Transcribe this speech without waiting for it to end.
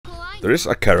There is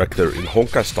a character in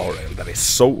Honkai Star Rail that is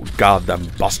so goddamn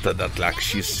busted that like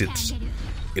she sits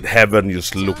in heaven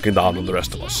just looking down on the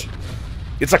rest of us.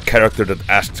 It's a character that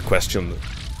asks the question,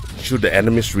 should the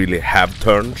enemies really have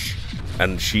turns?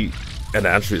 And the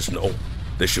answer is no,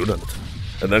 they shouldn't.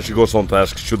 And then she goes on to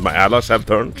ask, should my allies have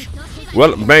turns?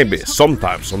 Well, maybe,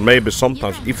 sometimes, or maybe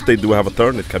sometimes if they do have a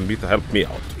turn, it can be to help me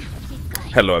out.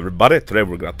 Hello everybody, today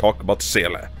we're gonna talk about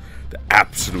Seele, the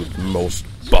absolute most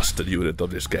busted unit of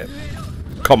this game.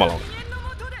 Come along.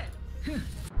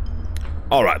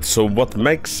 Alright, so what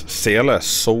makes Seele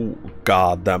so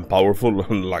goddamn powerful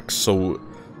and like so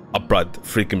upright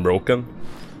freaking broken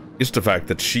is the fact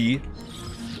that she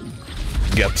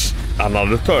gets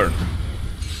another turn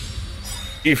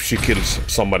if she kills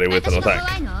somebody with an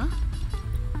attack.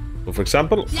 So for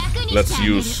example, let's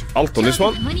use alt on this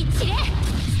one.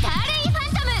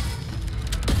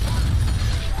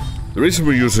 The reason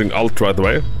we're using alt right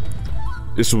away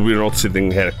is so we're not sitting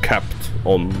here capped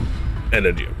on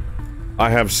energy. I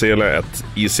have Seele at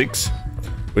E6,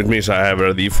 which means I have her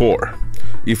at E4.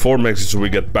 E4 makes it so we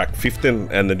get back 15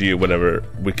 energy whenever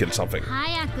we kill something.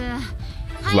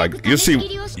 Like, you see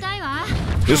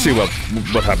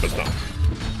what happens now.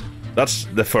 That's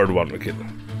the third one we kill.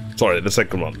 Sorry, the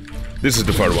second one. This is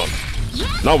the third one.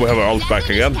 Now we have our ult back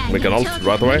again. We can ult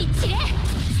right away.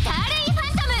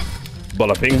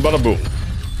 Bada ping, bada boom.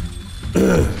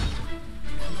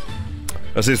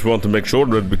 As if we want to make sure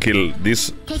that we kill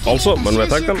this also when we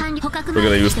attack them, we're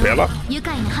gonna use Pela.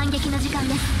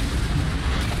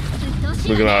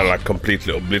 We're gonna like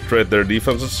completely obliterate their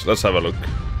defenses. Let's have a look.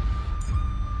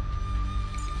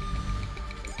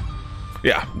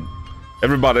 Yeah,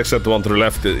 everybody except the one to the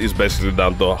left is basically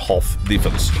down to half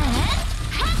defense.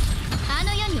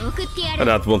 And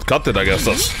that won't cut it, I guess.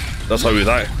 That's how we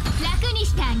die.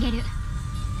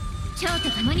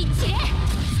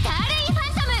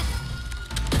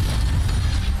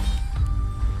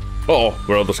 Uh oh,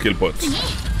 we're out of skill points.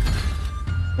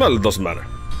 Well, it doesn't matter.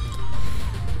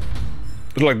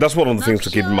 Like, that's one of the things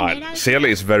to keep in mind. Seele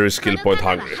is very skill point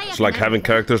hungry. So like having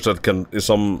characters that can in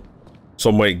some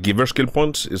way give her skill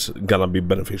points is gonna be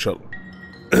beneficial.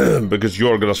 Because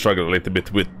you're gonna struggle a little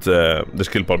bit with the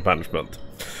skill point management.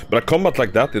 But a combat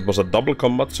like that, it was a double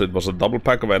combat, so it was a double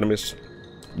pack of enemies.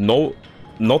 No,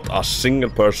 not a single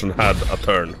person had a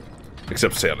turn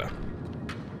except Seele.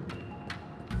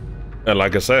 And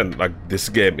like I said, like this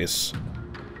game is,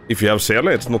 if you have Seele,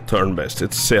 it's not turn-based,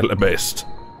 it's seele-based.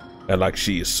 And like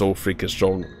she is so freaking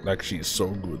strong, like she is so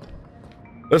good.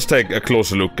 Let's take a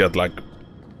closer look at like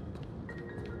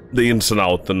the ins and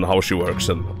outs and how she works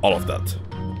and all of that.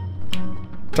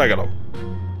 Tag along.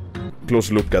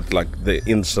 Closer look at like the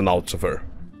ins and outs of her.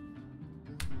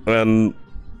 And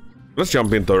let's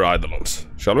jump into her Eidolons,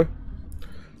 shall we?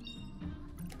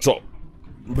 So,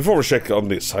 before we check on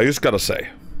this, I just gotta say,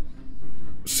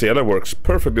 Seele works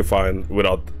perfectly fine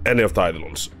without any of the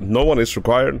Eidolons. No one is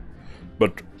required,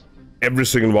 but every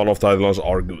single one of the Eidolons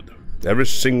are good. Every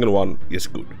single one is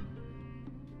good.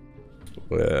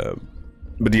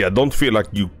 But yeah, don't feel like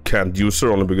you can't use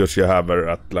her only because you have her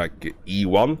at like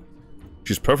E1.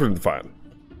 She's perfectly fine.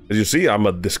 As you see, I'm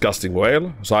a disgusting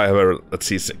whale, so I have her at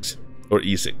C6 or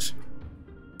E6.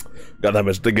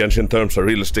 Goddammit, the Genshin terms are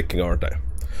really sticking, aren't they?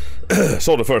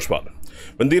 So the first one.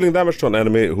 When dealing damage to an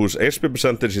enemy whose HP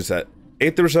percentage is at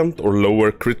 80% or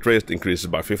lower, crit rate increases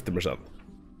by 50%.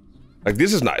 Like,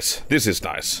 this is nice. This is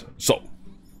nice. So,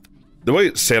 the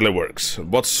way Seele works,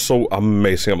 what's so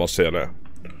amazing about Seele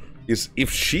is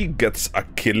if she gets a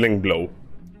killing blow,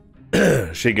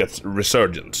 she gets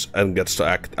resurgence and gets to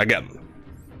act again.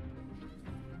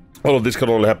 All of this can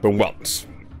only happen once.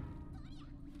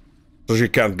 So she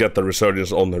can't get the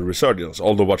resurgence on her resurgence.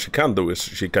 Although what she can do is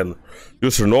she can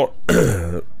use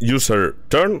her use her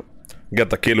turn,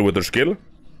 get a kill with her skill,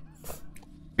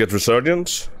 get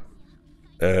resurgence,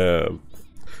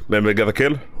 maybe get a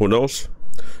kill, who knows,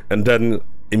 and then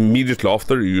immediately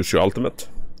after you use your ultimate,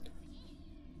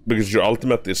 because your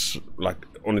ultimate is like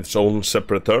on its own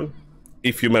separate turn.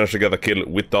 If you manage to get a kill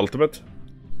with the ultimate,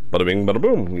 bada bing bada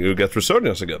boom, you get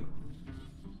resurgence again.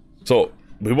 So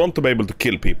we want to be able to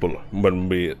kill people when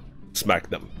we smack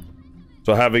them.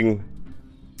 So having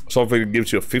something that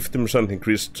gives you a 50%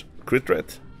 increased crit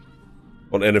rate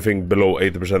on anything below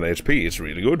 80% HP is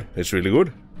really good. It's really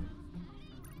good.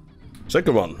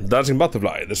 Second one, Dancing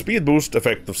Butterfly. The speed boost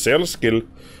effect of Seele's skill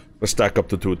will stack up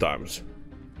to 2 times.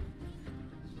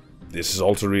 This is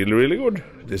also really good.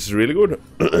 This is really good.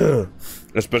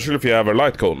 Especially if you have a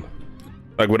light cone.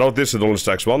 Like, without this it only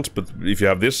stacks once, but if you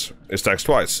have this, it stacks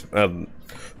twice. And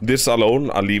this alone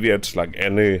alleviates like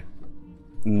any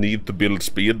need to build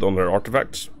speed on her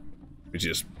artifacts, which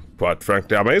is quite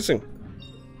frankly amazing.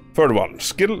 Third one,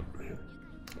 skill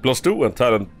 +2 and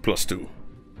talent +2.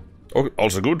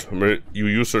 Also good. You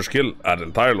use your skill an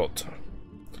entire lot.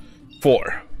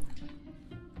 4.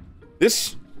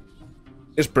 This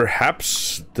is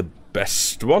perhaps the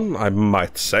best one, I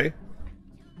might say.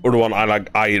 Or the one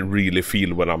I really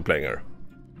feel when I'm playing her.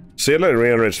 Seele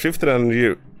regenerates 15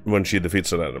 energy when she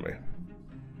defeats an enemy.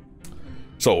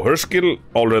 So her skill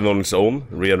already on its own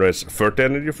regenerates 30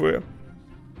 energy for you.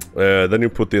 Then you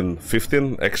put in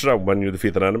 15 extra when you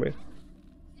defeat an enemy.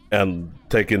 And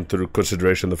take into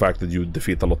consideration the fact that you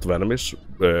defeat a lot of enemies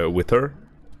with her.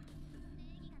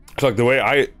 It's like the way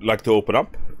I like to open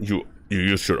up. You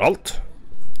use your ult.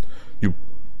 You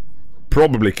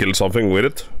probably kill something with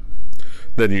it.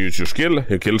 Then you use your skill,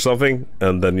 you kill something,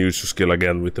 and then you use your skill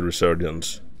again with the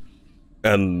resurgence.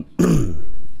 And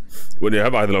when you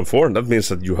have Eidolon 4, that means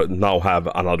that you now have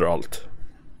another ult.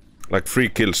 Like 3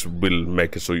 kills will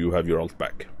make it so you have your ult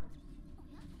back.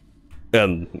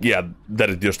 And yeah, that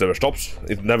it just never stops.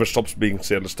 It never stops being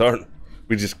Seele's turn,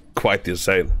 which is quite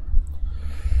insane.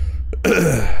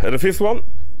 And the 5th one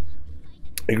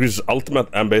increases ultimate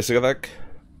and basic attack.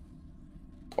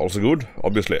 Also good,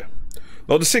 obviously.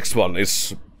 Now the 6th one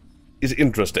is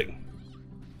interesting.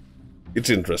 It's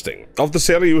interesting. After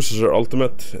Seele uses her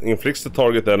ultimate, inflicts the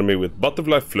target enemy with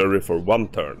Butterfly Flurry for 1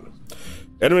 turn.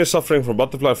 Enemies suffering from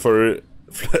Butterfly Flurry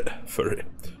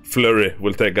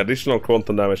will take additional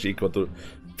quantum damage equal to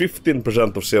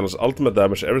 15% of Seele's ultimate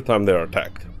damage every time they are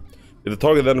attacked. If the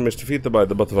target enemy is defeated by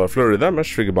the Butterfly Flurry damage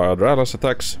triggered by other allies'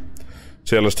 attacks,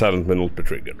 Seele's talent may not be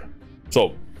triggered.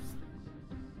 So,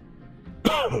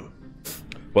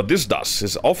 what this does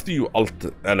is after you ult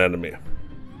an enemy,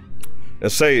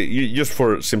 and say, just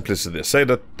for simplicity, say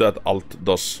that that ult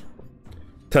does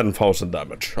 10,000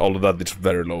 damage, although that is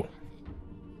very low.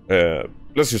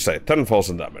 Let's just say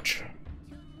 10,000 damage.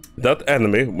 That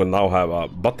enemy will now have a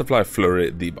Butterfly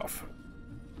Flurry debuff.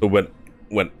 So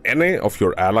when any of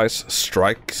your allies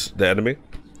strikes the enemy,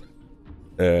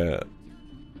 an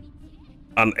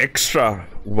extra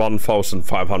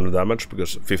 1,500 damage,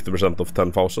 because 50% of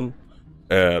 10,000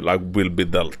 like will be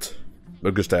dealt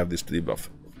because they have this debuff.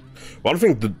 One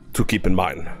thing to keep in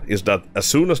mind is that as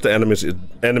soon as the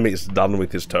enemy is done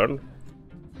with his turn,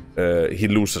 he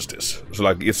loses this. So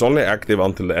like it's only active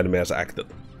until the enemy has acted.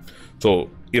 So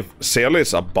if Seele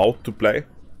is about to play,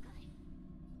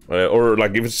 or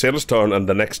like if it's Seele's turn and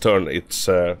the next turn it's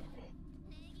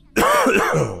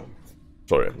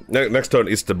sorry, next turn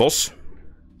is the boss,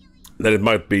 then it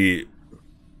might be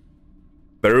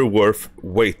very worth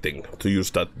waiting to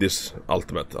use this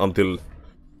ultimate until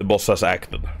the boss has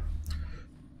acted.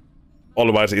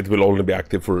 Otherwise it will only be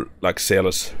active for like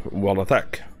Seele's 1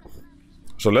 attack.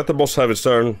 So let the boss have his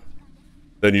turn,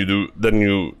 then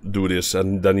you do this,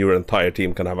 and then your entire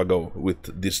team can have a go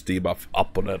with this debuff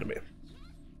up on enemy.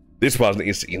 This one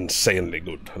is insanely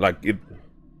good. Like it,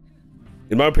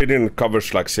 in my opinion, it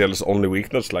covers like Seele's only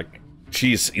weakness. Like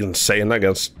she's insane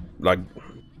against like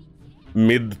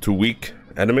mid to weak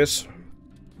enemies.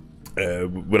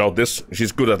 Without this,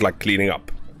 she's good at like cleaning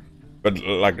up, but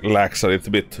like lacks a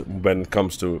little bit when it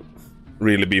comes to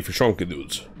really beefy chunky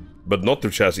dudes. But not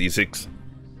if she has E6.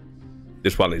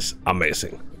 This one is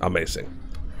amazing, amazing.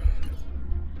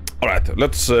 Alright,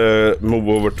 let's move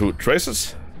over to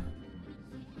traces.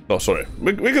 Oh, sorry,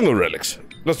 we can do relics.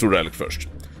 Let's do relic first.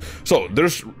 So,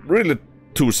 there's really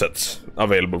 2 sets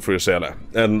available for your Seele,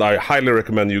 and I highly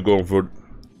recommend you going for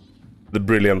the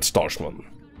Brilliant Stars one.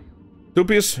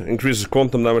 2-piece increases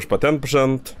quantum damage by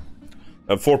 10%,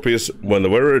 and 4-piece, when the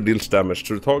wearer deals damage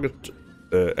to the target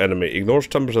enemy, ignores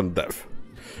 10% death.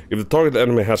 If the target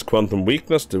enemy has quantum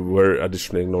weakness, the wearer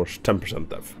additionally ignores 10%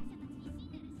 death.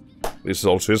 This is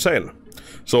also insane.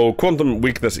 So quantum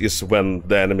weakness is when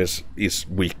the enemy is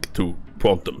weak to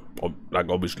quantum. Like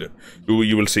obviously,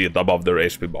 you will see it above their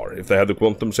HP bar. If they have the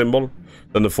quantum symbol,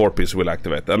 then the 4-piece will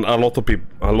activate. And a lot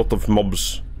of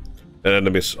mobs and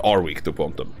enemies are weak to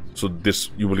quantum. So this,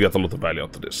 you will get a lot of value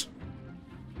out of this.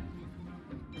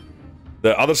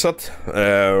 The other set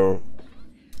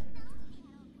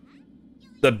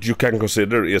that you can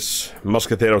consider is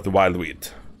Musketeer of the Wild Weed.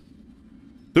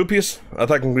 2-piece,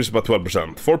 attack increases by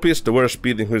 12%. 4-piece, the wearer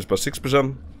speed increases by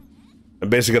 6%. And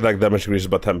basic attack damage increases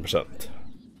by 10%.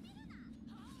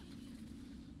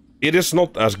 It is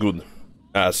not as good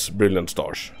as Brilliant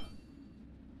Stars,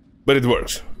 but it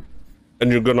works.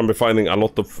 And you're gonna be finding a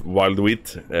lot of Wild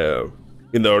Wheat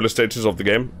in the early stages of the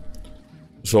game.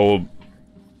 So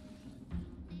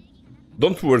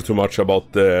don't worry too much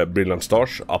about the Brilliant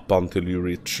Stars up until you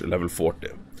reach level 40.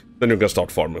 Then you can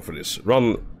start farming for this.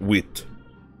 Run wheat,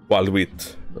 wild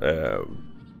wheat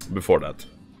before that.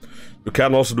 You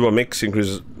can also do a mix,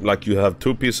 increase, like you have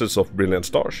 2 pieces of Brilliant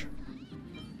Stars,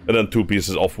 and then 2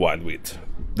 pieces of Wild Wheat.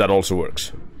 That also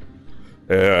works.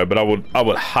 But I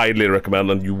would highly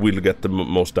recommend, and you will get the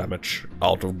most damage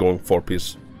out of going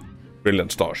 4-piece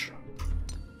Brilliant Stars.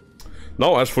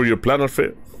 Now, as for your Planar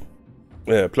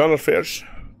Spheres,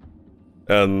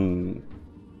 and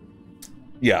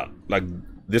yeah, like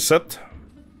this set,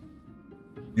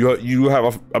 you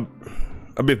have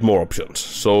a bit more options.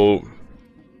 So,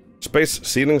 Space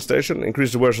Sealing Station,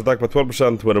 increase the wearer's attack by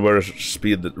 12% when the wearer's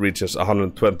speed reaches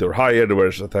 120 or higher. The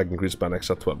wearer's attack increases by an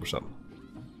extra 12%.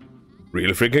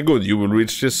 Really freaking good. You will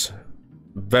reach this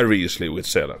very easily with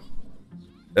Seele,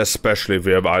 especially if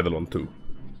you have Eidolon too.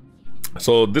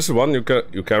 So this is one you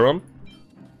can run.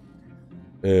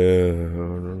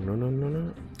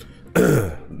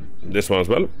 This one as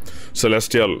well.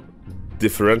 Celestial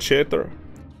Differentiator,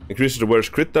 increases the wearer's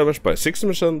crit damage by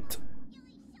 60%.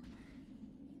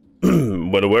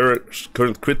 When the wearer's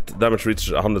current crit damage reaches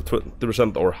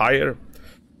 120% or higher.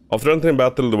 After entering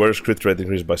battle, the wearer's crit rate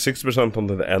increases by 60%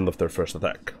 until the end of their first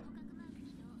attack.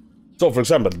 So, for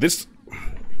example, this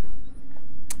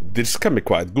can be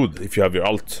quite good if you have your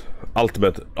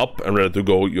ultimate up and ready to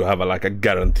go. You have like a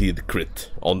guaranteed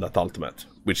crit on that ultimate,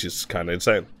 which is kind of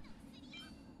insane.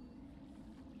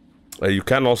 You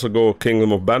can also go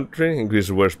Kingdom of Banditry, increase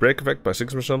the wearer's break effect by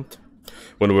 6%.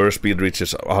 When the wearer's speed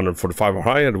reaches 145 or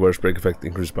higher, the wearer's break effect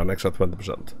increases by an extra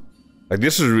 20%. Like,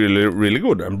 this is really, really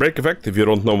good. And break effect, if you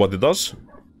don't know what it does,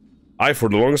 I for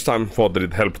the longest time thought that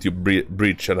it helped you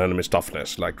breach an enemy's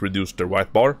toughness, like reduce their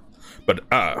white bar. But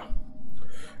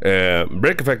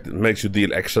break effect makes you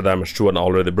deal extra damage to an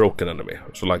already broken enemy.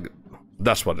 So like,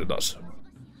 that's what it does.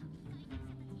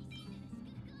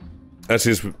 And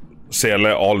since Seele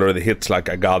already hits like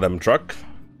a goddamn truck,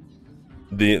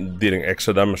 dealing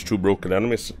extra damage to broken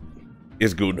enemies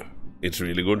is good. It's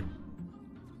really good.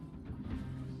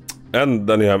 And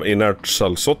then you have Inert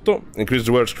Salsotto, increase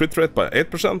the wearer's crit rate by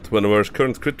 8%. When the wearer's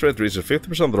current crit rate reaches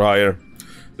 50% or higher,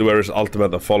 the wearer's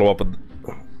ultimate and follow-up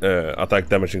attack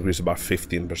damage increases by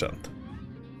 15%.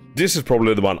 This is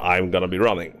probably the one I'm gonna be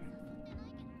running.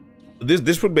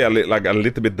 This would be a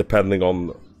little bit depending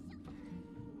on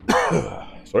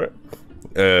sorry,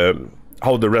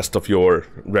 how the rest of your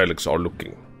relics are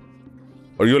looking.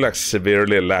 Are you like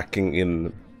severely lacking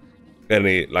in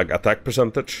any like attack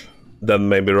percentage? Then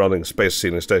maybe running Space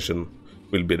Sealing Station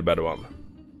will be the better one.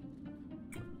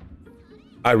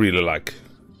 I really like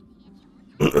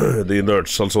the Inert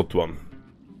Salsotto one.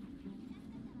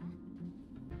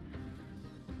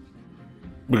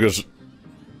 Because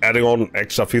adding on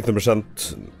extra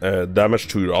 15% damage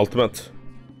to your ultimate,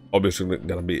 obviously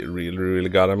gonna be really, really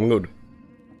goddamn good.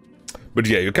 But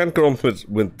yeah, you can come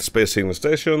with Space Sealing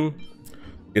Station,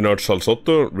 Inert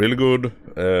Salsotto, really good.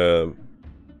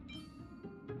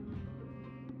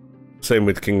 Same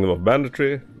with Kingdom of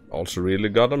Banditry, also really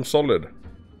goddamn solid.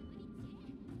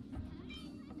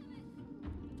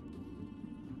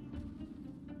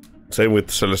 Same with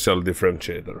Celestial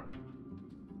Differentiator.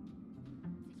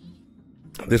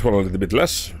 This one a little bit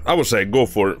less. I would say go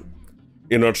for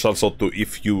Inert Salsotto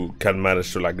if you can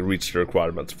manage to like reach the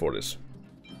requirements for this.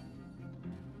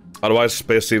 Otherwise,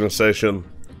 Space Sealing Station,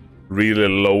 really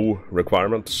low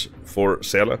requirements for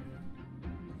Seele.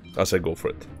 I say go for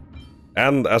it.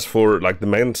 And as for like the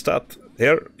main stat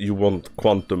here, you want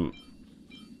quantum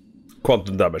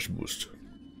damage boost.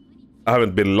 I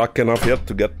haven't been lucky enough yet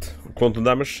to get quantum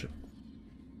damage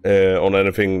on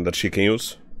anything that she can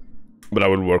use, but I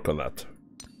will work on that.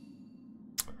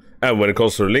 And when it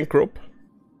comes to the link rope,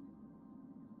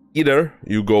 either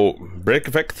you go break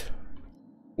effect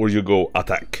or you go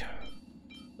attack.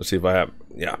 Let's see if I have,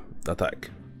 yeah,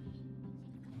 attack.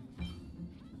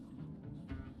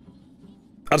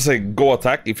 I'd say go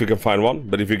attack if you can find one,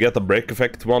 but if you get a break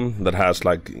effect one that has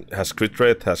crit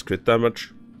rate, has crit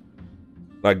damage,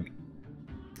 like,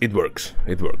 it works,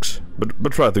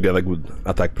 but try to get a good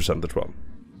attack percentage one.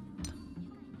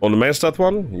 On the main stat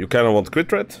one, you kind of want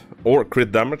crit rate or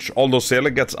crit damage, although Seele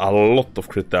gets a lot of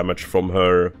crit damage from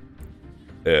her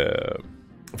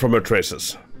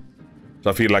traces. So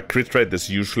I feel like crit rate is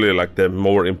usually like the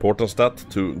more important stat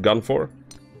to gun for.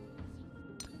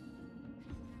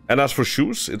 And as for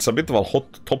shoes, it's a bit of a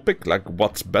hot topic, like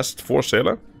what's best for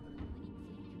Seele.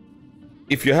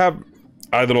 If you have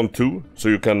Eidolon 2, so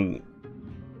you can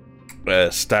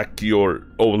stack your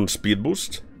own speed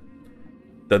boost,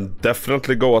 then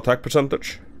definitely go attack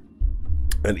percentage.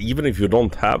 And even if you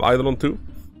don't have Eidolon 2,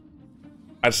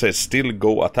 I'd say still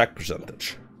go attack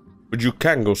percentage. But you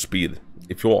can go speed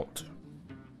if you want.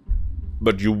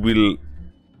 But you will,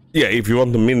 yeah, if you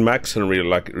want to min-max and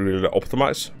really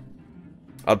optimize,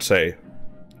 I'd say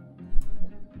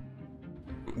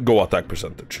go attack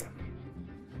percentage.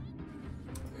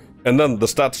 And then the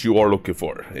stats you are looking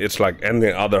for. It's like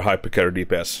any other hypercarry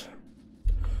DPS.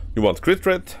 You want crit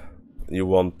rate, you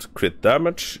want crit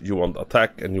damage, you want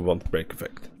attack, and you want break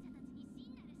effect.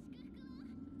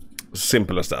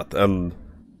 Simple as that. And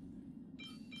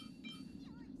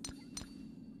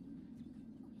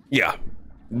yeah,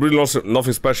 really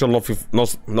nothing special,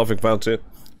 nothing fancy.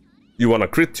 You wanna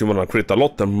crit a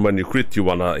lot, and when you crit, you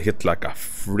wanna hit like a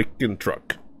freaking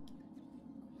truck.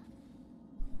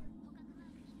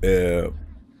 I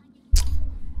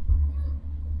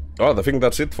think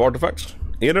that's it for artifacts.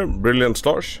 Either Brilliant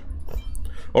Stars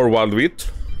or Wild Wheat.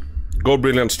 Go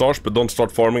Brilliant Stars, but don't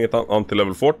start farming it until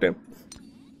level 40.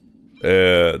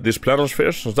 These Planar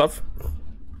Spheres and stuff.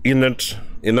 Inert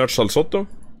Salsotto.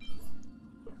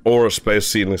 Or Space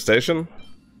Sealing Station.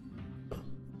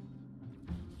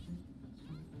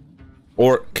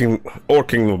 Or Kingdom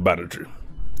of Bannertree.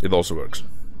 It also works.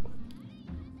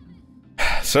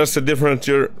 Says the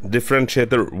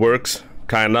differentiator works,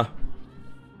 kinda.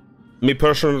 Me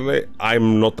personally,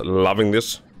 I'm not loving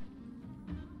this.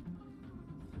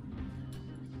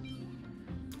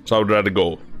 So I would rather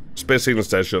go Space Sealing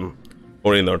Station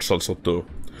or Inert Salsotto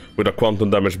with a quantum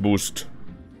damage boost.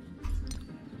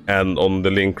 And on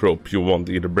the link rope you want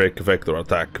either break effect or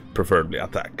attack, preferably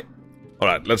attack.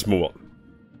 Alright, let's move on.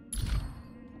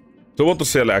 So what does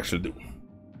Seele actually do?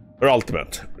 Her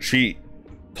ultimate. She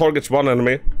targets one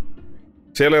enemy.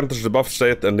 Seele enters the buff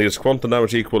state and deals quantum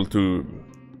damage equal to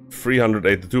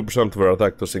 382% of her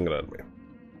attack to a single enemy.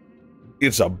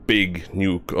 It's a big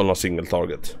nuke on a single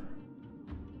target.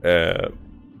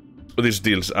 This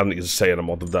deals an insane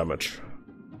amount of damage.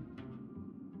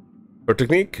 Her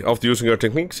technique, after using her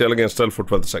technique, Seele gains stealth for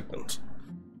 20 seconds.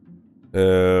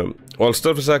 While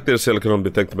stealth is active, Seele cannot be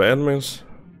detected by enemies.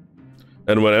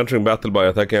 And when entering battle by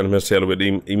attacking enemies, Seele will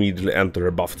immediately enter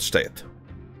her buffed state.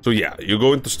 So yeah, you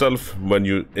go into stealth. When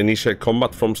you initiate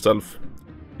combat from stealth,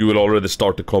 you will already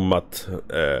start the combat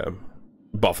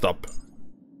buffed up.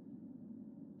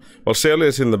 While Seele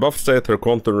is in the buff state, her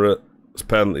quantum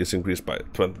span is increased by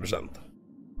 20%.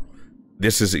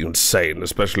 This is insane,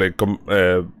 especially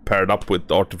paired up with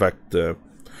the artifact, the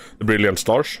Brilliant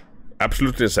Stars.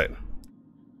 Absolutely insane.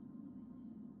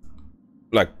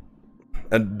 Like,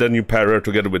 and then you pair her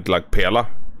together with like Pela.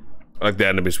 Like the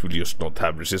enemies will just not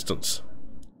have resistance.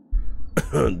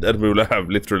 Then we will have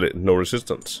literally no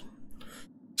resistance.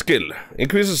 Skill.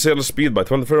 Increases Seele's speed by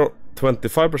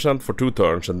 25% for 2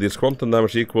 turns and deals quantum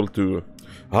damage equal to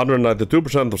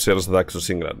 192% of Seele's attacks to a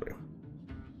single enemy.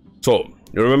 So,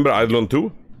 you remember Eidolon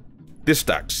 2? This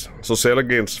stacks, so Seele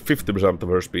gains 50% of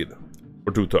her speed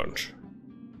for 2 turns.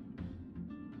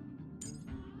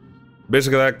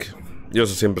 Basic attack,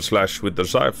 just a simple slash with the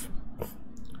scythe.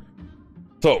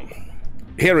 So,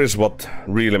 here is what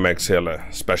really makes Seele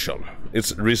special.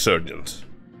 It's Resurgence.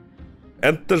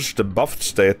 Enters the buffed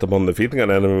state upon defeating an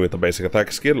enemy with a basic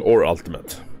attack skill or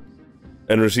ultimate.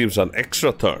 And receives an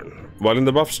extra turn. While in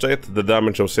the buff state, the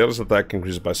damage of Seele's attack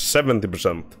increases by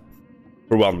 70%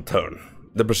 for 1 turn.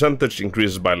 The percentage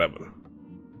increases by 11.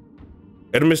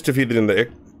 Enemies defeated in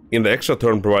the extra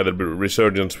turn provided by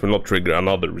Resurgence will not trigger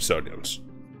another Resurgence.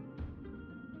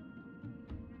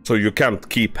 So you can't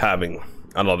keep having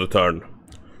another turn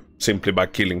simply by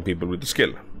killing people with the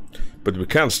skill. But we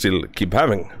can still keep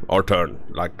having our turn,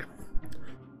 like,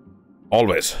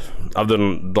 always. I've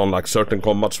done like certain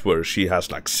combats where she has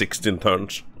like 16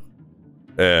 turns.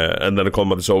 And then the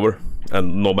combat is over.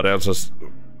 And nobody else has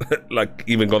like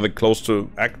even gotten close to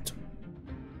act.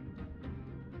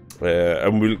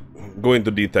 And we'll go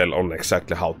into detail on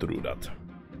exactly how to do that.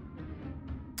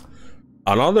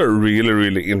 Another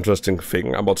really interesting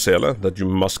thing about Seele that you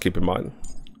must keep in mind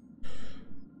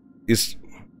is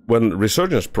when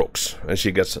Resurgence procs and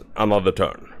she gets another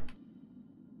turn,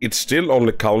 it still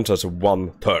only counts as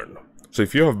 1 turn. So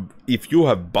if you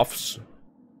have buffs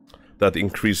that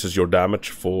increases your damage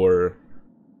for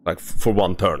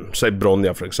 1 turn, say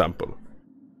Bronya for example,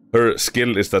 her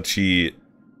skill is that she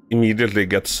immediately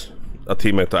gets a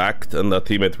teammate to act, and that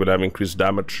teammate will have increased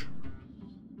damage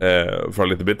for a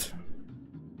little bit,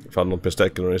 if I'm not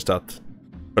mistaken, or is that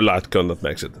her light gun that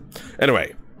makes it?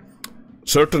 Anyway,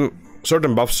 certain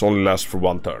buffs only last for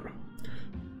 1 turn.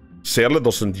 Seele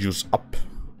doesn't use up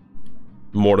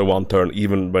more than 1 turn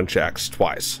even when she acts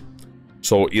twice.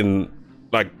 So in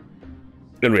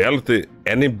reality,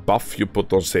 any buff you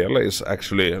put on Seele is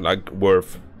actually like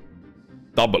worth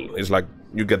double. It's like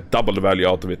you get double the value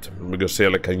out of it because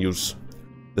Seele can use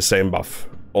the same buff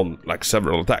on like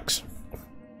several attacks,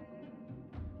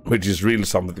 which is really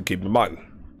something to keep in mind.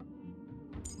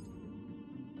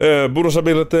 Bonus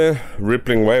ability,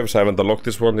 Rippling Waves. I haven't unlocked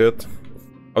this one yet.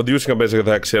 Of using a basic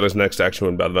attack, Seele's next action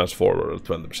will be advanced forward at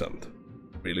 20%.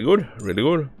 Really good, really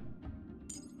good.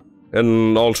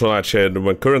 And also Nightshade,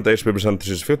 when current HP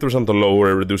percentage is 50% or lower,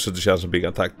 it reduces the chance of being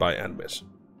attacked by enemies.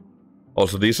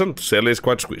 Also decent, Seele is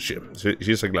quite squishy.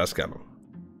 She's a glass cannon.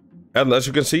 And as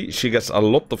you can see, she gets a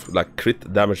lot of like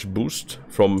crit damage boost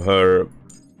from her...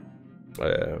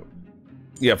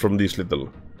 yeah, from these little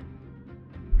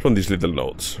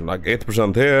nodes. Like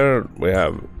 8% here, we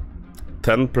have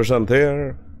 10%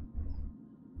 here.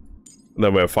 And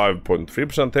then we have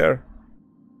 5.3% here.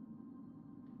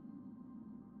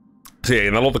 So yeah,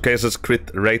 in a lot of cases, crit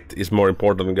rate is more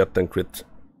important than crit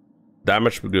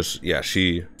damage, because yeah,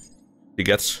 she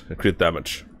gets crit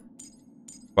damage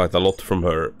quite a lot from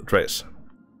her trace.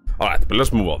 Alright, but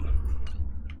let's move on.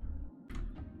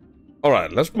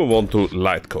 Alright, let's move on to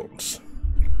light cones.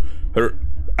 Her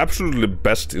absolutely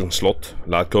best in slot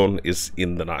light cone is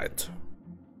in the night.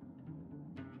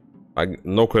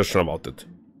 No question about it.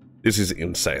 This is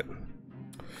insane.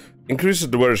 Increases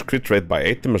the wearer's crit rate by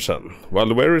 80%. While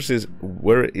the wearer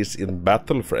is in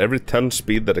battle, for every 10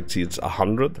 speed that exceeds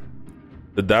 100,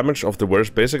 the damage of the wearer's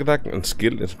basic attack and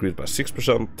skill is increased by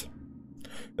 6%.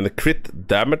 And the crit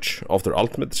damage of their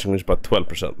ultimate is increased by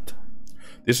 12%.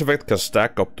 This effect can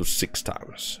stack up to 6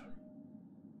 times.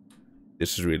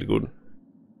 This is really good.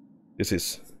 This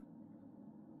is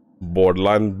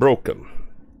borderline broken.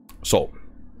 So,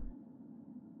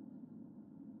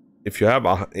 if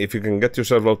you can get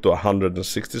yourself up to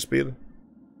 160 speed,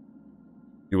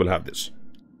 you will have this.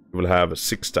 You will have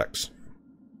 6 stacks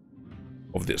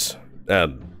of this,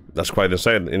 and that's quite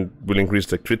insane. It will increase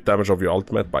the crit damage of your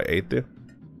ultimate by 80.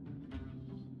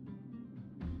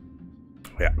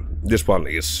 Yeah, this one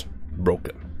is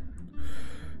broken.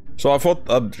 So I thought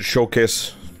I'd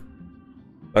showcase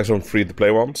like some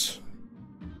free-to-play ones,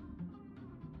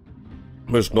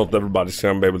 because not everybody's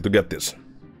gonna be able to get this.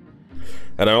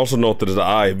 And I also noted that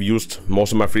I've used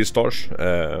most of my 3-stars,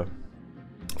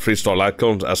 3-star light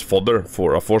cones as fodder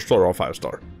for a 4-star or a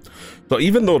 5-star. So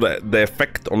even though the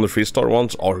effect on the 3-star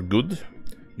ones are good,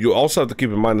 you also have to keep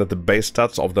in mind that the base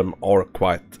stats of them are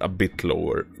quite a bit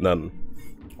lower than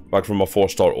like from a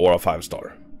 4-star or a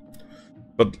 5-star.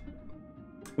 But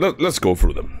let's go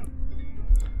through them.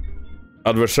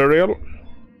 Adversarial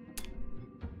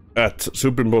at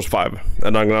Superimpose 5,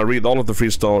 and I'm gonna read all of the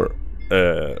 3-star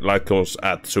light cones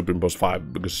at Superimpose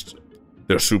 5 because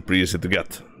they're super easy to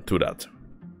get to that.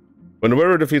 When the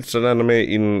wearer defeats an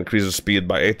enemy, increases speed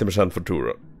by 80% for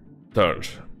 2 turns.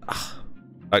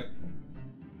 Like,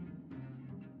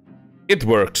 it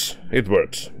works. It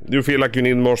works. Do you feel like you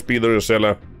need more speed or your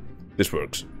Seele? This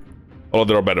works. Although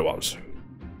there are better ones.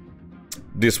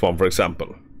 This one, for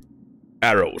example.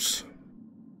 Arrows.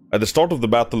 At the start of the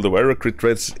battle, the wearer crit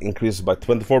rates increases by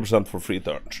 24% for 3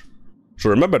 turns. So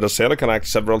remember, the Seele can act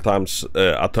several times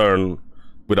a turn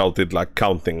without it like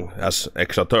counting as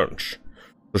extra turns.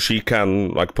 So she can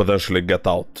like potentially get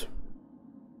out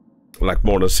like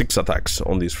more than 6 attacks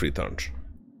on these 3 turns.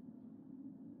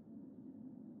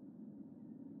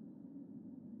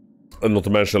 And not to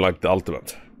mention like the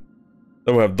ultimate.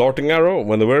 Then we have Darting Arrow.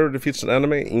 When the wearer defeats an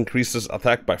enemy, increases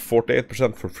attack by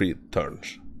 48% for 3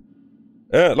 turns.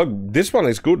 Look, this one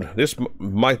is good. This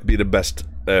might be the best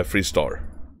 3-star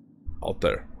out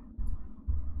there.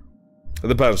 It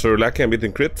depends. So you're lacking a bit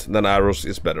in crit, then arrows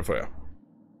is better for you.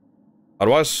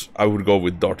 Otherwise, I would go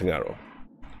with Darting Arrow.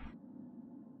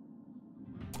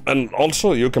 And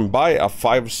also, you can buy a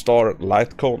 5-star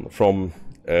light cone from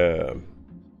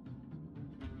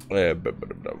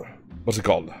what's it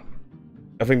called?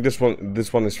 I think this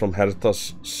one is from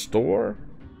Herta's store.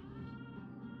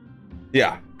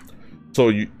 Yeah. So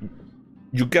you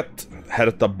get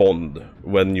Herta Bond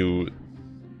when you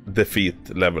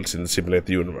defeat levels in the simulated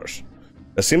universe.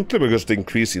 Simply because the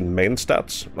increase in main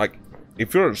stats, like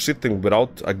if you're sitting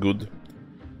without a good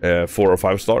 4 or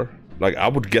 5-star, like I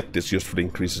would get this just for the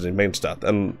increases in main stat,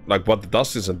 and like what it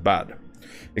does isn't bad.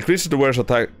 Increases the wearer's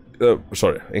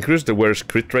increases the wearer's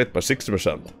crit rate by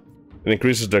 60%, and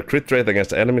increases their crit rate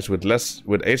against enemies with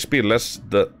HP less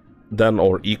than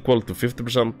or equal to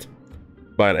 50%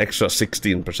 by an extra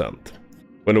 16%.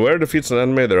 When the wearer defeats an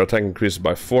enemy, their attack increases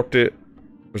by 40%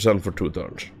 for 2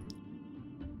 turns.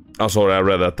 I'm sorry, I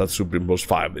read that at Superimpose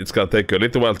 5. It's gonna take you a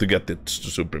little while to get it to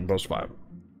Superimpose 5.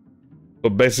 So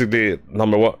basically,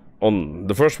 number 1, on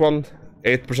the first one,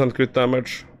 8% crit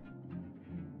damage,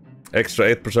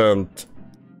 extra 8%,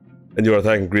 and your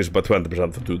attack increases by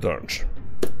 20% for 2 turns.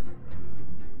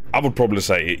 I would probably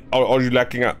say, are you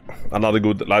lacking another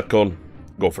good light cone?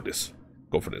 Go for this.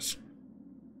 Go for this.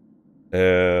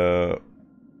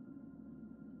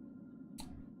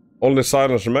 Only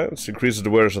silence remains, increases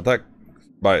the wearer's attack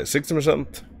by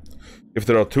 60%. If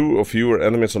there are 2 or fewer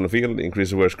enemies on the field, increase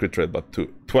the wearer's crit rate by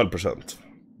 12%.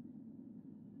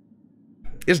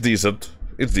 It's decent.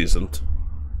 It's decent.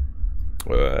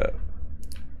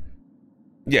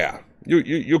 Yeah,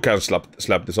 you can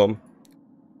slap this on.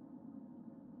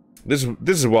 This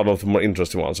is one of the more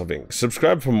interesting ones, I think.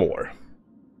 Subscribe for more.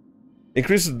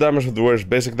 Increases the damage of the wearer's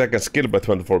basic attack and skill by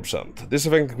 24%. This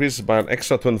effect increases by an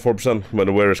extra 24% when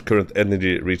the wearer's current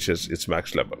energy reaches its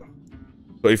max level.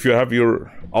 So if you have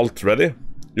your ult ready,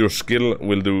 your skill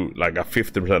will do like a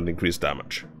 50% increased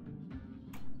damage.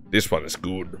 This one is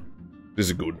good. This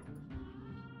is good.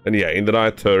 And yeah, in the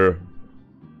night, her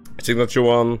signature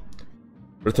one,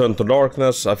 Return to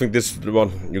Darkness. I think this is the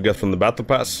one you get from the Battle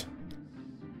Pass.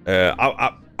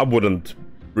 I wouldn't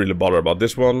really bother about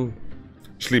this one.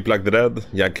 Sleep Like the Dead,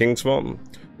 yeah, King's one.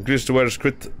 Increase the wearer's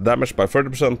crit damage by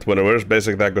 30% when the wearer's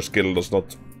basic attack or skill does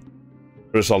not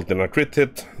result in a crit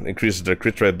hit. Increases their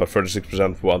crit rate by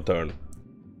 36% for 1 turn.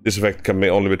 This effect can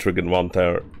only be triggered 1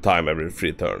 time every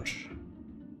 3 turns.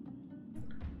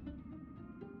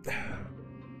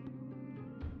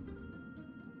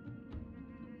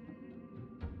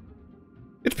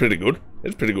 It's pretty good.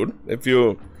 It's pretty good. If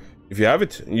you have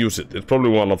it, use it. It's probably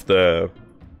one of the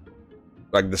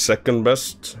the second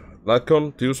best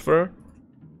Lightcon to use for her.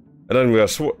 And then we have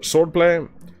swordplay.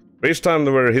 Each time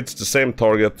the wearer hits the same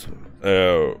target.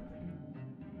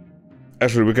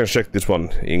 Actually, we can check this one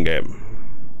in game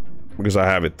because I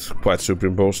have it quite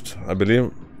superimposed, I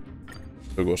believe.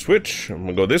 We go switch, and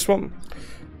we go this one.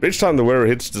 Each time the wearer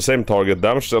hits the same target,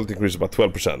 damage dealt increases by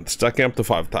 12%, stacking up to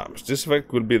 5 times. This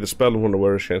effect will be the spell when the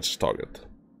wearer changes target.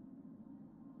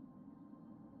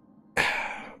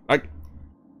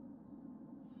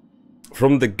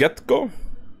 From the get-go,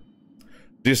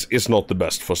 this is not the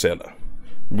best for Seele.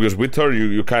 Because with her,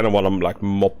 you kind of want to like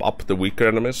mop up the weaker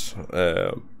enemies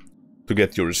to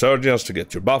get your resurgence, to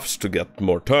get your buffs, to get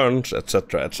more turns,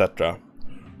 etc, etc.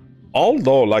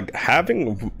 Although, like,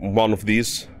 having one of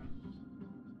these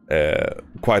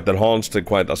quite enhanced and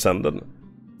quite ascended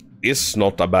is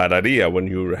not a bad idea when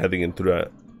you're heading into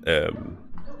the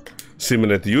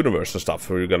simulated universe and stuff,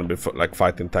 where you're gonna be like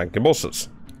fighting tanky bosses.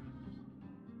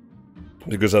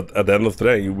 Because at the end of the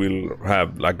day, you will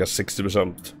have like a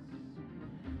 60%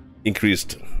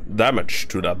 increased damage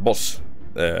to that boss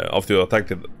after you attacked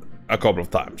it a couple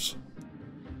of times.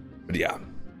 But yeah,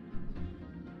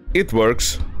 it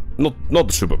works. Not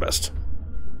the super best,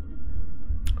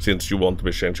 since you want to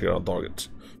be changing around targets.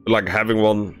 But like having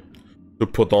one to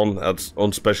put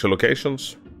on special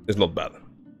occasions is not bad.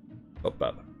 Not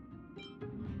bad.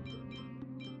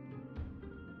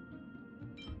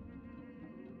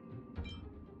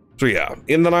 So yeah,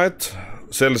 in the night,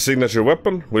 Seele's signature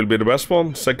weapon will be the best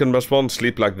one. Second best one,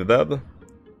 Sleep Like the Dead.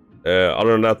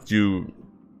 Other than that, you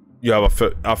have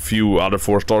a few other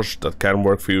 4-stars that can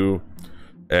work for you.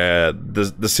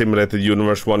 The simulated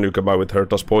universe one you can buy with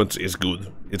Hertas points is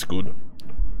good. It's good.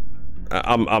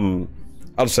 I'll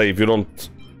say if you don't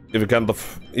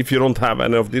have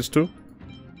any of these two,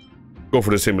 go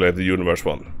for the simulated universe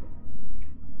one.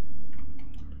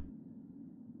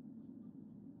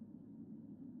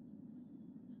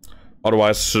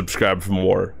 Otherwise, subscribe for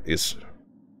more is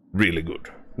really good.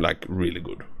 Like, really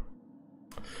good.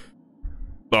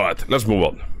 Alright, let's move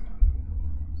on.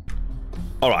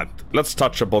 Alright, let's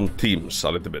touch upon teams a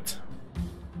little bit.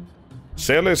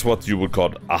 Seele is what you would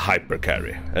call a hyper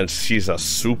carry, and she's a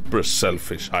super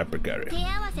selfish hyper carry.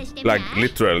 Like,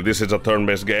 literally, this is a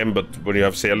turn-based game, but when you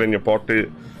have Seele in your party,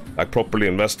 like, properly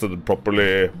invested and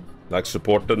properly, like,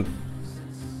 supported,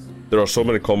 there are so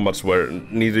many combats where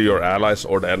neither your allies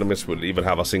or the enemies will even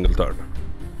have a single turn.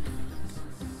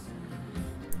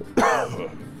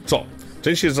 So,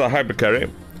 since she's a hyper carry,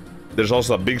 there's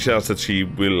also a big chance that she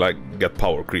will like get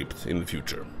power creeped in the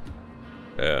future.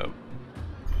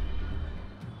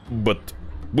 But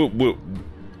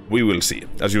we will see.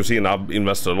 As you've seen, I've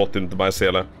invested a lot into my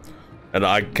Seele, and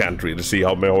I can't really see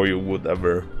how you would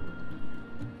ever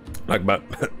like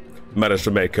manage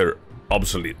to make her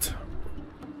obsolete.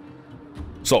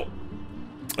 So,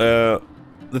 the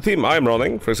team I'm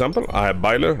running, for example, I have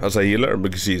Byler as a healer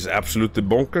because he's absolutely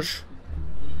bonkers.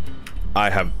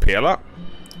 I have Pela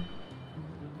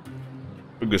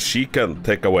because she can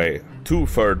take away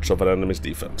 2/3 of an enemy's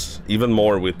defense, even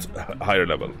more with higher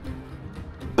level,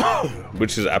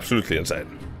 which is absolutely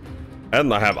insane.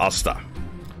 And I have Asta.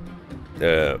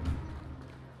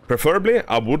 Preferably,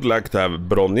 I would like to have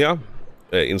Bronja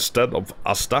instead of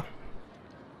Asta,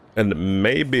 and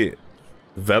maybe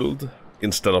Veld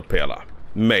instead of Pela.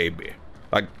 Maybe.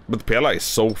 Like, but Pela is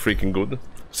so freaking good.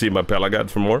 See my Pela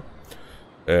guide for more.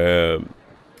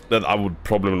 then I would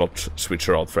probably not switch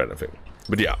her out for anything.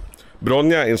 But yeah,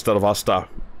 Bronya instead of Asta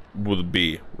would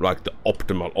be like the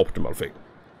optimal thing.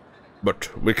 But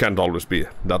we can't always be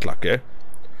that lucky.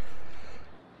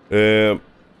 That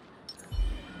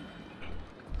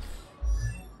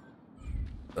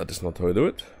is not how I do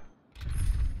it.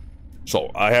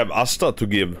 So I have Asta to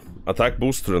give attack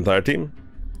boost to the entire team.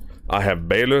 I have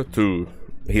Baylor to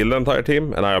heal the entire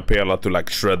team, and I have Pela to like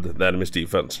shred the enemy's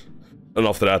defense. And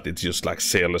after that, it's just like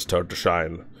Seele's turn to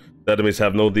shine. The enemies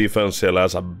have no defense. Seele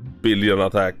has a billion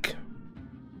attack,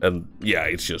 and yeah,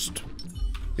 it's just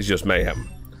mayhem.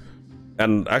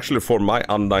 And actually, for my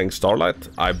Undying Starlight,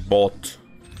 I bought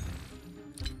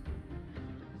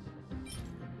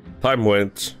Time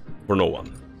Wait for no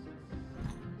one.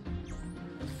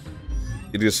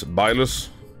 It is Bylus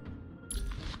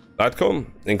Light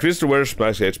Cone. Increase the wearer's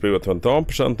max HP by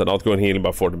 21% and outgoing healing by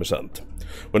 40%.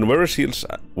 When the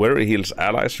wearer heals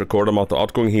allies, record amount of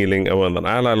outgoing healing, and when an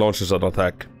ally launches an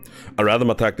attack, a random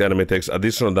attacked enemy takes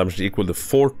additional damage equal to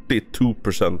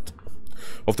 42%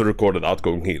 of the recorded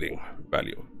outgoing healing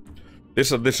value.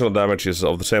 This additional damage is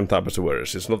of the same type as the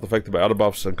wearer's. It's not affected by other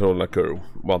buffs and can only occur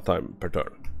one time per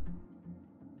turn.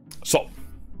 So,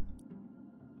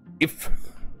 if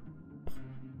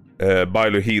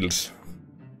Bylor heals,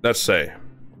 let's say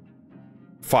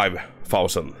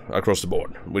 5,000 across the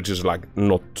board, which is like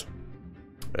not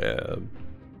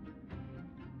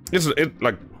it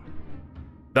like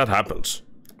that happens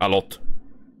a lot.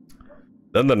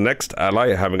 Then the next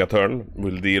ally having a turn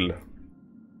will deal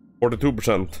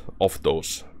 42% of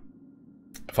those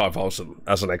 5,000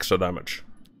 as an extra damage.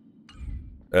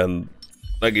 And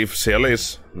like if Seele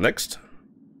is next,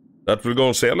 that will go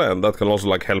on Seele, and that can also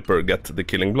like help her get the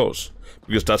killing blows.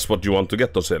 Because that's what you want to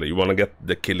get on Seele. You want to get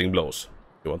the killing blows.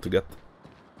 You want to get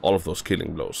all of those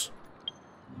killing blows.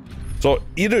 So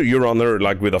either you run her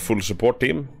like with a full support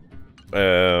team.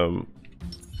 And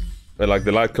like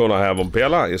the light cone I have on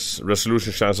Pela is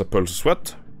Resolution Chance of Pulse of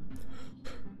Sweat,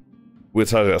 which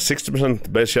has a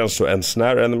 60% base chance to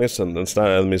ensnare enemies, and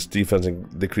ensnare enemies' defense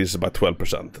decreases by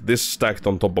 12%. This stacked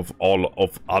on top of all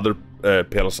of other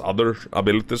Pela's other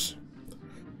abilities.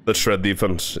 The shred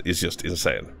defense is just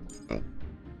insane.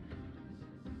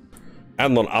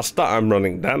 And on Asta I'm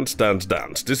running Dance, Dance,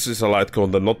 Dance. This is a light cone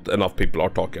that not enough people are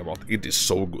talking about. It is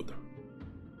so good.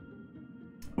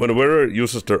 When a wearer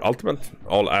uses their ultimate,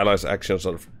 all allies' actions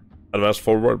are advanced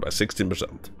forward by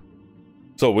 16%.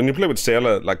 So when you play with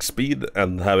Seele, like speed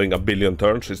and having a billion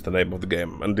turns is the name of the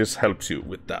game, and this helps you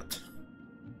with that.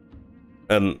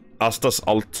 And Asta's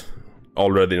ult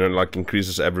already like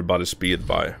increases everybody's speed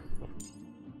by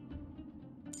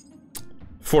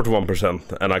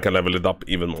 41%, and I can level it up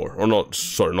even more. Or not,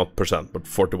 sorry, not percent, but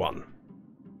 41.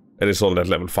 And it's only at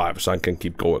level 5, so I can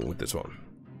keep going with this one.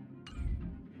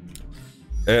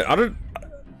 Other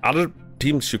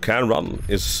teams you can run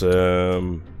is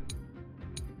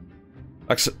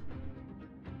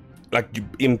like you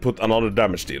input another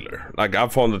damage dealer. Like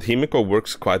I've found that Himiko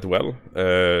works quite well.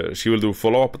 She will do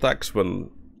follow-up attacks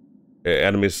when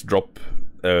enemies drop,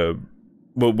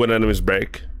 when enemies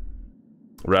break,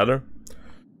 rather.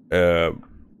 And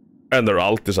their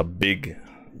ult is a big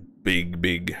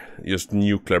just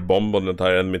nuclear bomb on the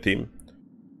entire enemy team.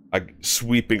 Like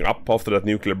sweeping up after that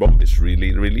nuclear bomb is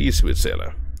really easy with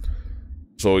Seele.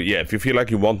 So yeah, if you feel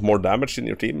like you want more damage in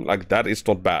your team, like that is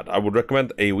not bad. I would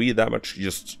recommend AoE damage,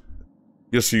 just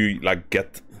so you like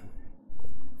get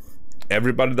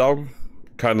everybody down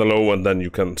kind of low, and then you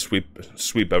can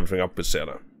sweep everything up with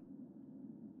Seele.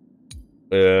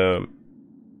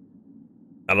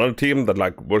 Another team that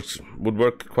like would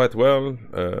work quite well,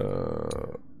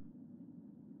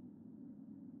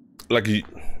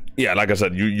 yeah, like I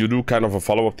said, you do kind of a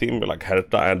follow-up team with like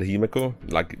Herta and Himiko,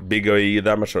 like big AoE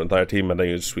damage our entire team, and then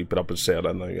you sweep it up with Seele,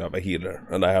 and then you have a healer,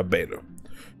 and I have Baylor,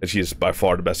 and she's by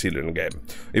far the best healer in the game.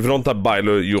 If you don't have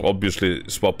Baylor, you obviously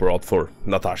swap her out for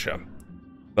Natasha.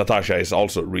 Natasha is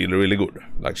also really good.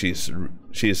 Like she's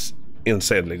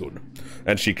insanely good,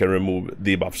 and she can remove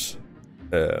debuffs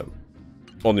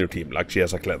on your team, like she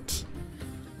has a cleanse.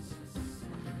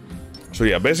 So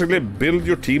yeah, basically build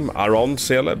your team around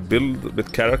Seele, build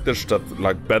with characters that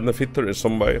like benefit her in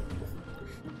some way,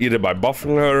 either by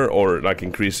buffing her or like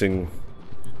increasing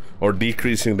or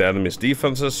decreasing the enemy's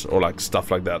defenses or like stuff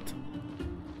like that.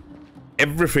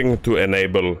 Everything to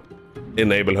enable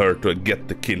her to get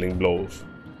the killing blows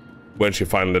when she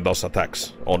finally does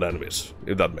attacks on enemies,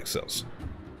 if that makes sense.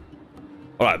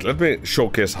 Alright, let me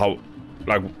showcase how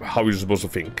you're supposed to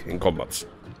think in combats.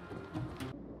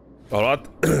 Alright,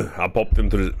 I popped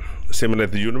into the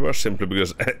simulated universe simply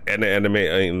because any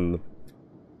enemy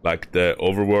like the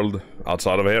overworld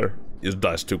outside of here, it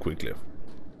dies too quickly.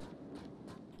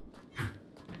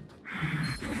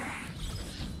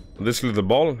 This little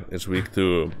ball is weak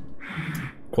to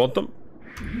quantum.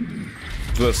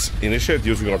 So let's initiate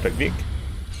using our technique.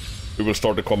 We will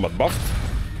start the combat buff.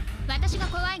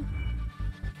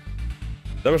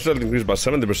 Damage dealt increased by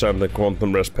 70% and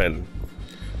quantum rest pain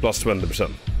plus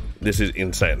 20%. This is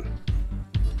insane.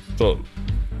 So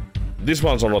these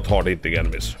ones are not hard hitting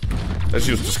enemies. Let's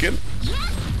use the skill.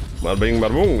 Bada bing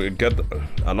bada boom, we get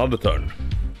another turn.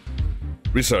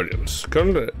 Resurgence.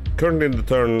 Currently in the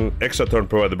turn, extra turn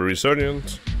provided by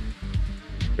Resurgence.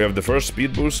 We have the first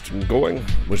speed boost going,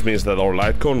 which means that our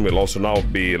light cone will also now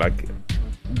be like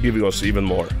giving us even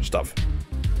more stuff.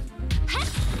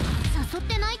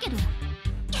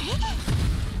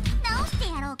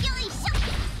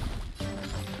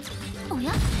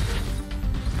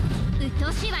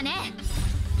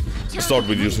 Start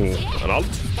with using an alt.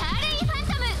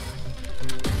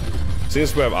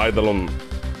 Since we have Eidolon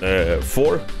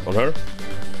 4 on her,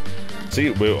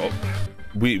 see,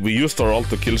 we used our alt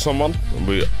to kill someone, and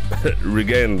we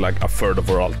regained like a third of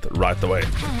our alt right away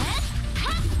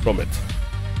from it,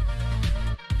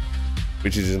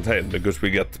 which is insane because we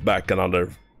get back another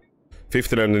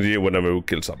 15 energy whenever we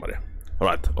kill somebody.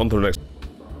 Alright, on to the next.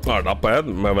 Alright, up ahead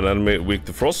we have an enemy weak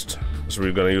to frost, so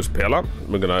we're gonna use Pela.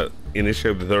 We're gonna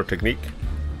initiate the third technique.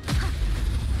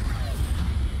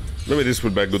 Maybe this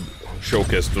would be a good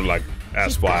showcase to like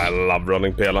ask why I love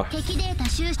running Pela. We're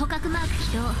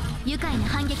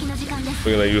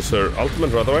gonna use her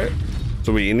ultimate right away.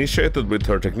 So we initiated with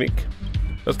her technique.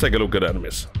 Let's take a look at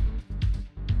enemies.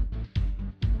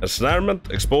 Ensnarement,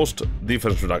 exposed,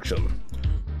 defense reduction.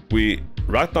 We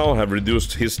right now have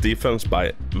reduced his defense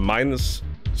by minus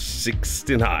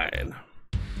 69.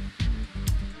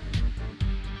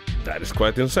 That is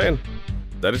quite insane.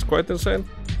 That is quite insane.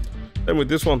 And with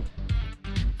this one,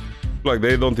 like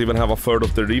they don't even have a third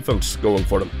of their defense going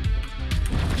for them.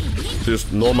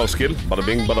 Just normal skill, bada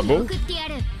bing, bada boom.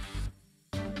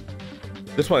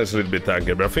 This one is a little bit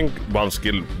tanky, but I think one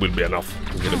skill will be enough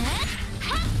to kill him.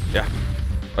 Yeah,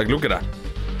 like look at that.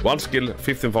 One skill,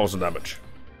 15,000 damage.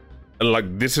 And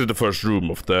like this is the first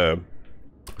room of the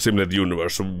simulated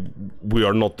universe, so we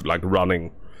are not like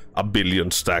running a billion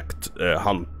stacked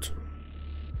hunt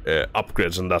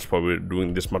upgrades, and that's why we're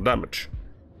doing this much damage.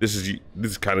 This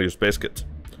is kind of your space kit.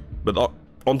 But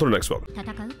on to the next one.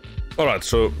 Alright,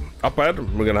 so up ahead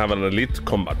we're gonna have an elite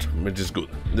combat, which is good.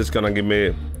 This is gonna give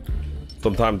me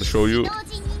some time to show you.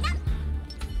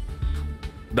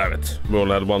 Damn it, we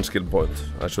only had one skill point.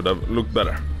 I should have looked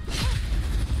better.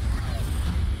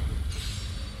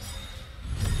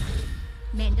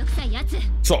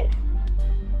 So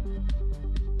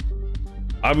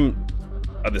I'm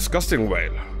a disgusting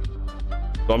whale.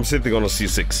 So I'm sitting on a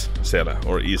C6 seele,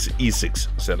 or E6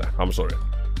 seele, I'm sorry.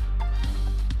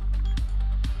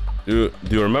 Do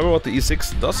you remember what the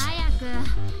E6 does?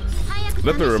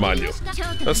 Let me remind you.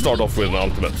 Let's start off with an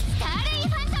ultimate.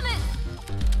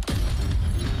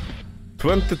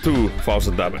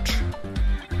 22,000 damage.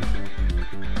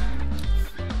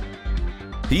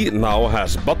 He now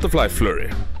has Butterfly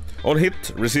Flurry. On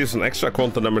hit, receives an extra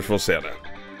quantum damage from seele.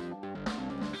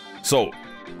 So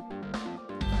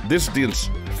this deals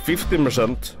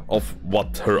 15% of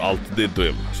what her ult did to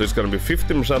him. So it's gonna be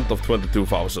 15% of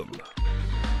 22,000.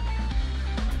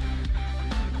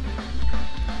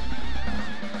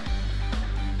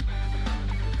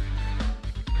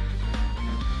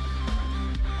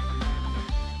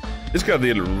 This gonna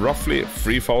deal roughly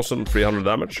 3,300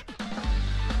 damage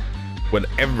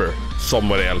whenever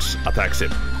somebody else attacks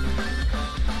him.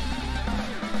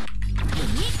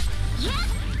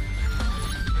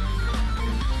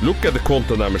 Look at the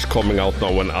quantum damage coming out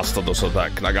now when Asta does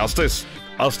attack. Like Asta is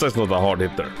not a hard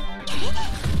hitter.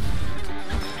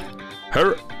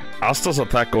 Asta's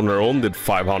attack on her own did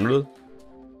 500.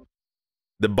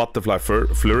 The Butterfly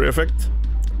Flurry effect,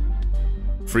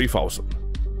 3,000.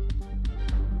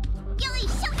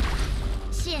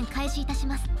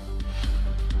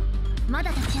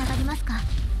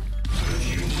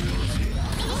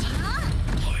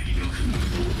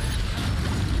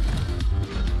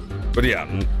 But yeah,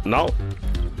 now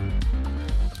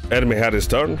enemy had his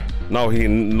turn. Now he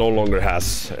no longer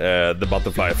has the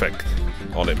butterfly effect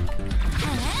on him.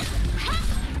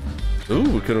 Ooh,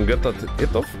 we couldn't get that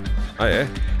hit off. Ah, yeah.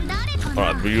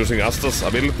 Alright, we're using Asta's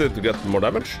ability to get more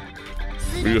damage.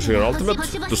 We're using her ultimate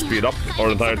to speed up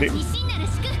our entire team.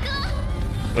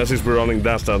 And since we're running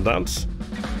Dance Dance Dance,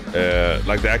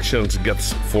 like the actions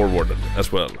gets forwarded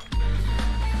as well.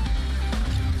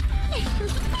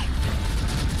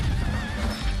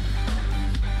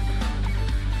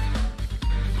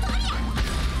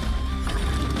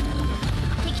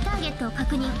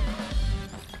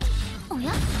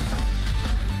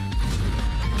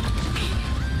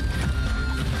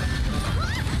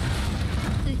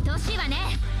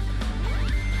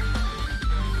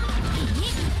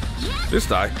 This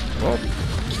die. Oh.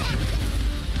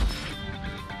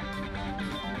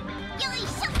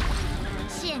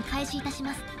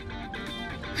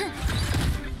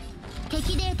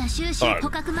 Alright,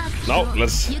 now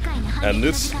let's end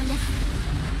this.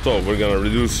 So we're gonna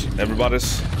reduce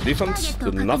everybody's defense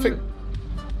to nothing.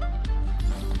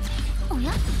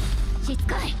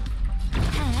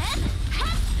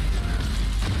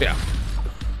 Yeah,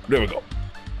 there we go.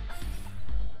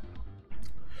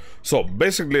 So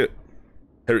basically,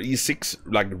 her E6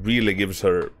 like really gives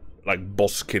her like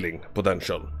boss killing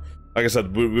potential. Like I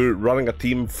said, we're running a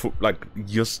team like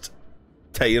just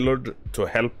tailored to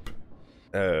help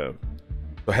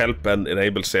and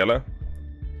enable Seele.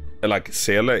 And like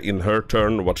Seele in her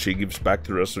turn, what she gives back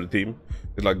to the rest of the team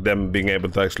is like them being able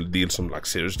to actually deal some like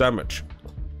serious damage.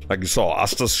 Like you saw,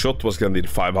 Asta's shot was gonna deal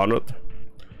 500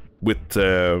 with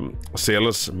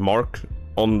Seele's mark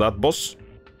on that boss.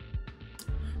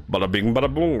 Bada bing,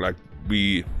 bada boom. Like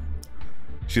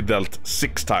she dealt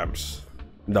 6 times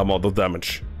the amount of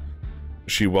damage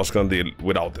she was gonna deal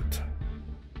without it.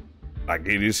 Like,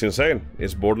 it is insane.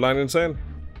 It's borderline insane.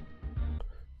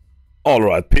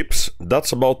 Alright peeps,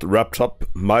 that's about wraps up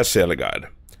my Seele guide.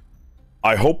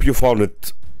 I hope you found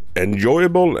it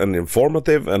enjoyable and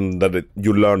informative, and that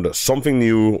you learned something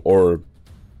new, or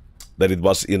that it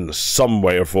was in some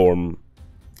way or form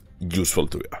useful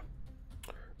to you.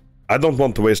 I don't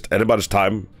want to waste anybody's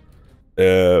time,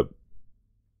 and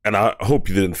I hope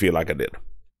you didn't feel like I did.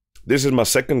 This is my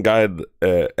second guide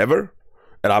ever,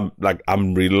 and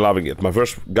I'm really loving it. My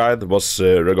first guide was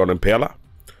regarding Pela.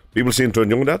 People seem to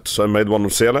enjoy that, so I made one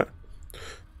of Seele.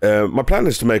 My plan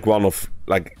is to make one of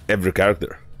like every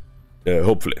character,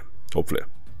 hopefully.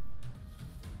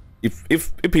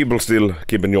 If people still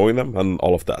keep enjoying them and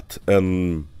all of that,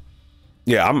 and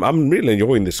yeah, I'm really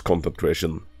enjoying this content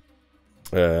creation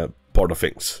part of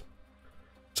things.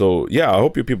 So yeah, I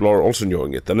hope you people are also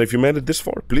enjoying it, and if you made it this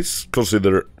far, please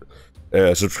consider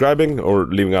subscribing or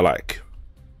leaving a like.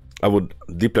 I would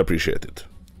deeply appreciate it.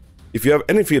 If you have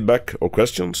any feedback or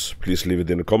questions, please leave it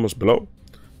in the comments below.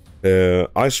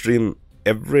 I stream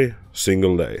every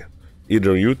single day,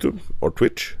 either on YouTube or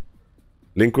Twitch.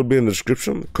 Link will be in the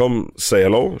description. Come say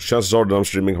hello. Chances are that I'm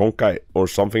streaming Honkai or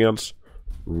something else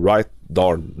right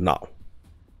darn now.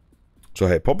 So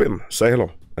hey, pop in, say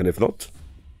hello. And if not,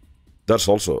 that's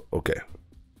also okay.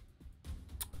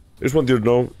 Just want you to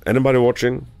know, anybody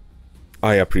watching,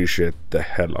 I appreciate the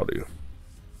hell out of you.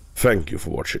 Thank you for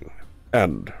watching.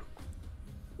 And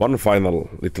one final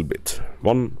little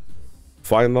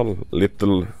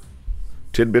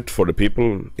tidbit for the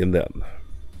people in the end.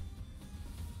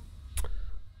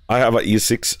 I have a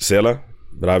E6 Seele,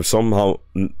 but I've somehow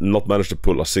not managed to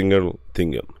pull a single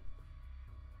Tingyun.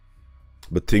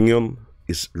 But Tingyun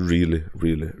is really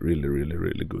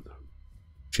good.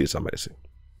 She's amazing.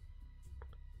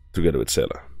 Together with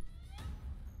Seele.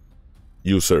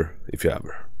 Use her if you have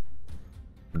her.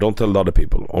 Don't tell the other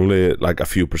people. Only like a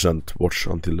few % watch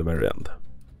until the very end.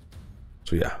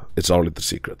 So yeah, it's our little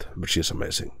secret. But she's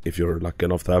amazing. If you're lucky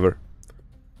enough to have her,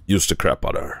 use the crap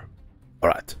out of her.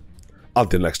 Alright.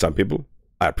 Until next time, people.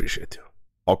 I appreciate you.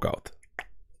 Hako out.